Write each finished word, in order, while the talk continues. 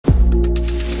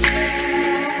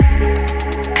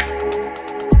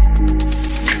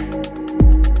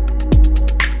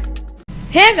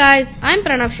Hey guys, I'm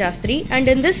Pranav Shastri and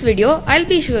in this video I'll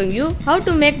be showing you how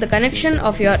to make the connection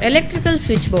of your electrical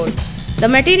switchboard. The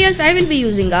materials I will be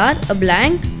using are a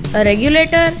blank, a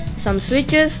regulator, some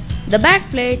switches, the back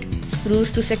plate, screws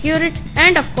to secure it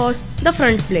and of course the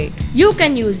front plate. You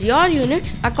can use your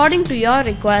units according to your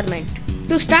requirement.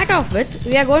 To start off with,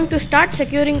 we are going to start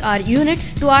securing our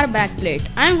units to our back plate.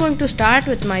 I'm going to start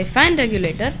with my fan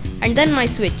regulator and then my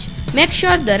switch. Make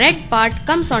sure the red part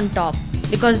comes on top,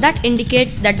 because that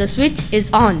indicates that the switch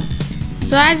is on.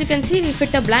 So as you can see, we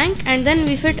fit a blank and then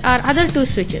we fit our other two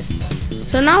switches.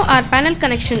 So now our panel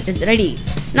connection is ready.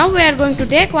 Now we are going to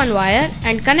take one wire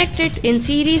and connect it in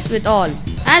series with all,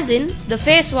 as in the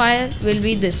face wire will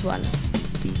be this one.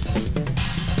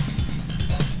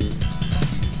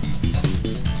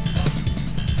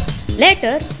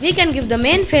 Later, we can give the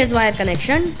main phase wire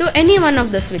connection to any one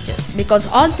of the switches because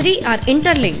all three are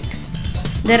interlinked.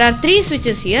 There are 3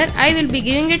 switches here. I will be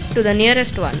giving it to the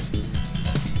nearest one.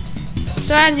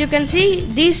 So as you can see,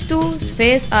 these two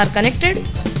phases are connected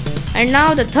and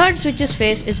now the third switch's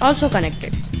phase is also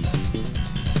connected.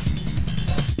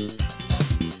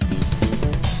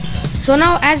 So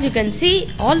now as you can see,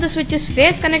 all the switches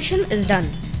phase connection is done.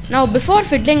 Now before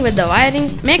fiddling with the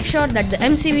wiring, make sure that the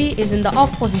MCB is in the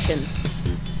off position.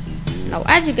 Now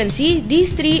as you can see,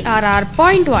 these 3 are our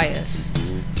point wires.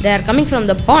 They are coming from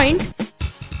the point.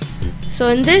 So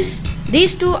in this,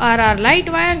 these 2 are our light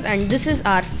wires and this is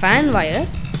our fan wire.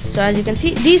 So as you can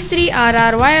see, these 3 are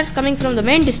our wires coming from the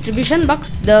main distribution box,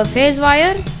 the phase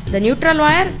wire, the neutral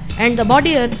wire and the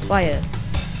body earth wire.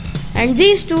 And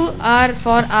these 2 are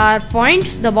for our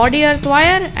points, the body earth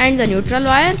wire and the neutral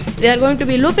wire. We are going to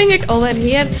be looping it over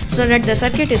here so that the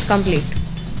circuit is complete.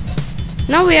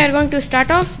 Now we are going to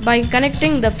start off by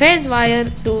connecting the phase wire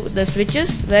to the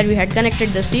switches where we had connected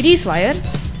the series wire.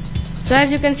 So as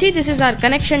you can see, this is our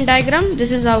connection diagram.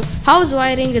 This is how house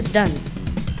wiring is done.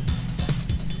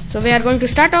 So we are going to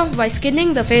start off by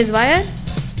skinning the phase wire.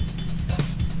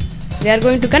 We are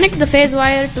going to connect the phase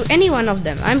wire to any one of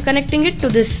them. I am connecting it to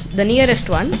this, the nearest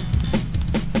one.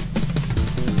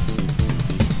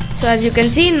 So as you can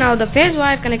see, now the phase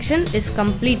wire connection is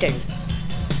completed.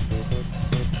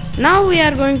 Now we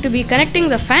are going to be connecting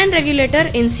the fan regulator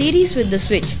in series with the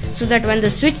switch, so that when the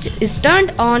switch is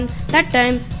turned on, that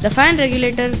time the fan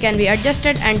regulator can be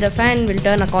adjusted and the fan will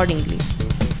turn accordingly.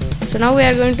 So now we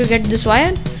are going to get this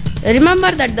wire.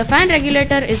 Remember that the fan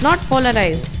regulator is not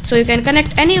polarized, so you can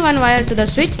connect any one wire to the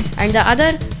switch and the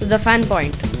other to the fan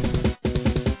point.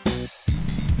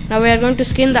 Now we are going to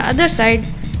skin the other side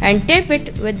and tape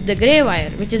it with the grey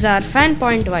wire, which is our fan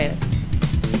point wire.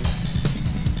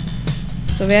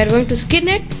 So we are going to skin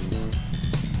it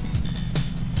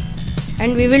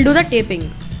and we will do the taping.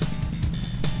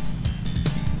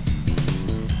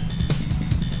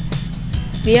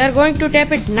 We are going to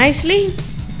tape it nicely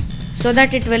so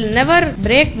that it will never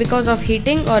break because of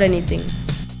heating or anything.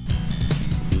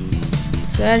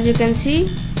 So as you can see,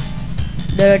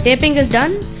 the taping is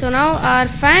done. So now our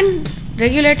fan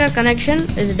regulator connection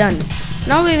is done.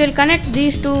 Now we will connect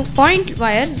these 2 point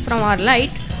wires from our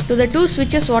light to the 2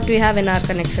 switches what we have in our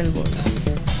connection board.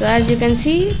 So as you can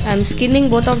see, I am skinning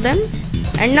both of them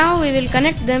and now we will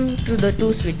connect them to the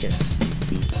 2 switches.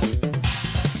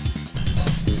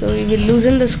 So we will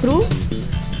loosen the screw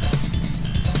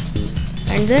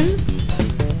and then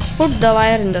put the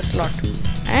wire in the slot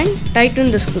and tighten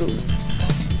the screw.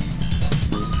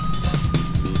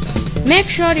 Make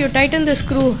sure you tighten the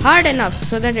screw hard enough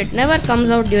so that it never comes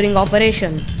out during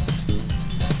operation.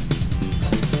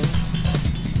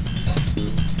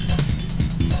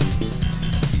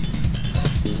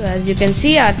 So as you can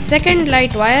see, our second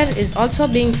light wire is also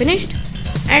being finished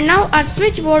and now our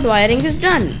switchboard wiring is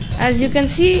done. As you can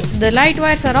see, the light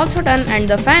wires are also done and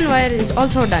the fan wire is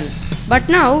also done. But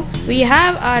now we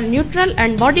have our neutral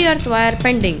and body earth wire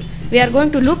pending. We are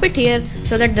going to loop it here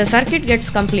so that the circuit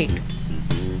gets complete.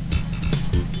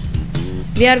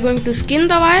 We are going to skin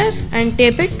the wires and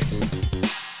tape it.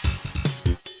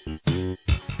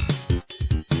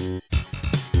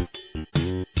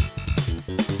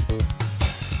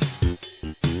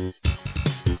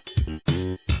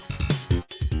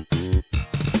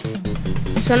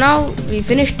 So now we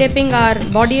finished taping our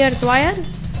body earth wire.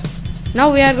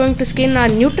 Now we are going to skin our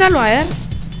neutral wire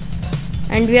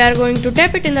and we are going to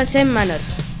tape it in the same manner.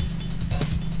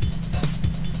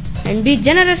 And be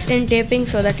generous in taping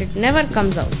so that it never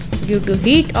comes out due to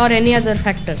heat or any other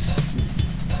factors.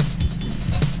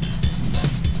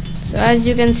 So as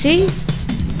you can see,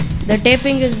 the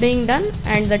taping is being done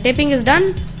and the taping is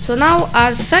done. So now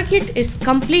our circuit is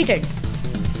completed.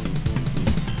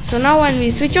 So now when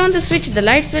we switch on the switch, the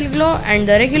lights will glow and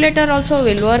the regulator also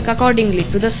will work accordingly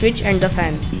to the switch and the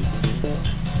fan.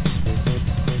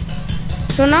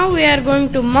 So now we are going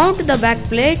to mount the back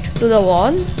plate to the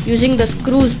wall using the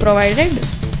screws provided.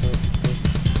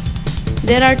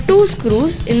 There are 2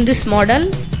 screws in this model.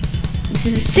 This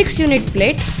is a 6 unit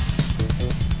plate.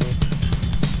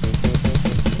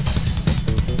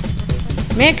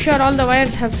 Make sure all the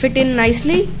wires have fit in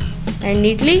nicely and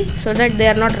neatly so that they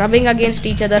are not rubbing against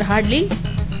each other hardly.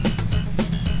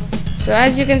 So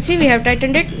as you can see, we have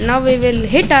tightened it. Now we will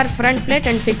hit our front plate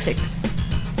and fix it.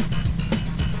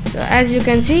 So as you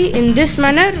can see, in this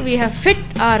manner we have fit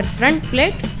our front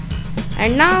plate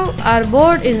and now our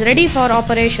board is ready for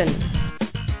operation.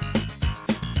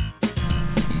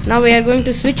 Now we are going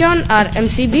to switch on our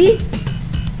MCB,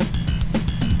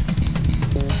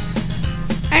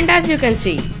 and as you can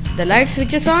see, the light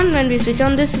switches on when we switch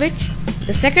on this switch,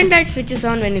 the second light switches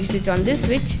on when we switch on this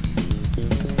switch,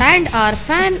 and our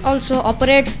fan also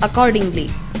operates accordingly.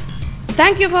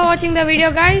 Thank you for watching the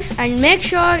video guys, and make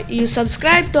sure you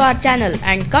subscribe to our channel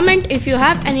and comment if you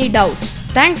have any doubts.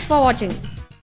 Thanks for watching.